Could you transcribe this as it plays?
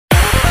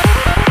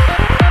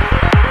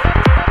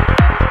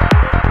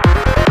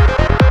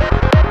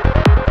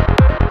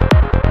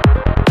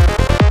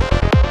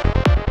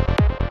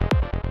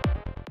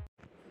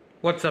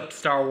What's up,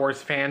 Star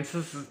Wars fans?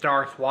 This is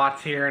Darth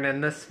Watts here, and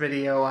in this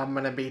video I'm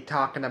going to be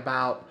talking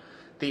about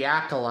the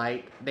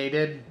Acolyte. They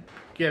did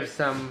give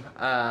some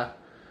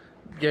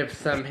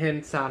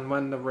hints on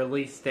when the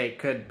release date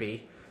could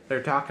be.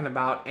 They're talking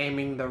about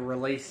aiming the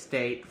release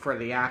date for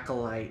the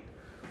Acolyte.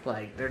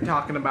 They're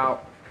talking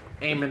about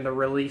aiming the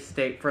release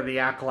date for the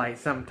Acolyte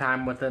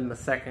sometime within the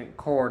second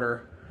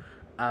quarter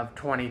of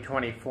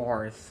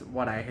 2024 is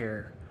what I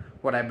hear.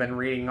 What I've been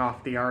reading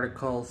off the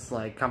articles,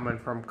 coming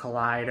from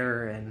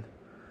Collider and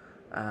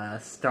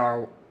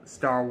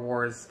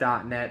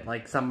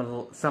StarWars.net, some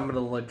of the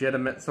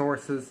legitimate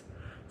sources.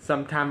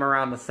 Sometime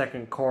around the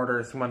second quarter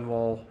is when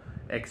we'll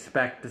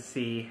expect to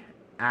see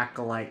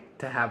Acolyte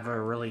to have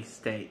a release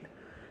date,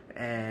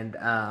 and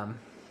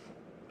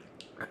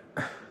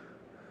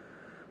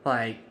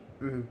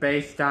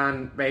based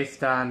on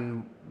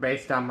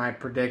my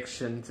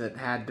predictions, it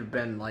had to have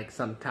been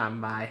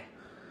sometime by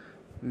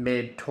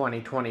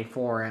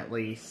mid-2024 at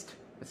least,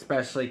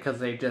 especially because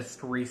they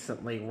just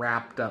recently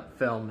wrapped up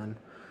filming,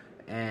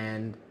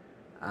 and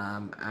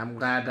I'm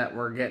glad that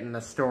we're getting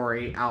a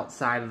story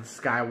outside of the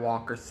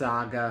Skywalker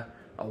saga,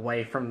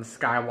 away from the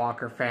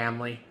Skywalker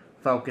family,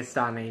 focused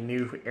on a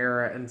new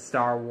era in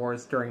Star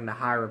Wars during the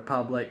High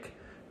Republic,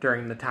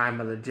 during the time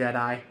of the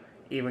Jedi,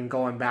 even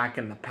going back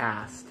in the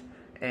past.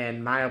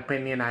 In my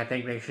opinion, I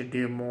think they should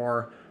do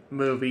more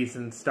movies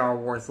and Star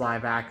Wars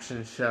live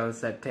action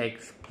shows that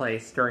takes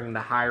place during the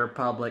High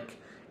Republic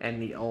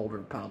and the Old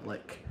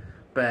Republic.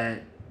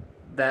 But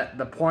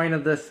the point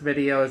of this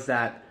video is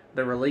that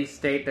the release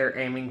date they're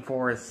aiming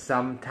for is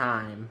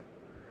sometime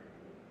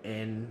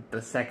in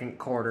the second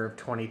quarter of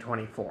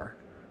 2024.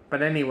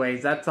 But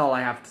anyways, that's all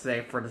I have to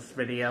say for this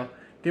video.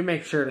 Do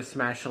make sure to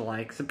smash a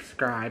like,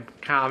 subscribe,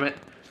 comment,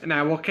 and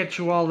I will catch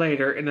you all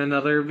later in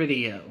another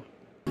video.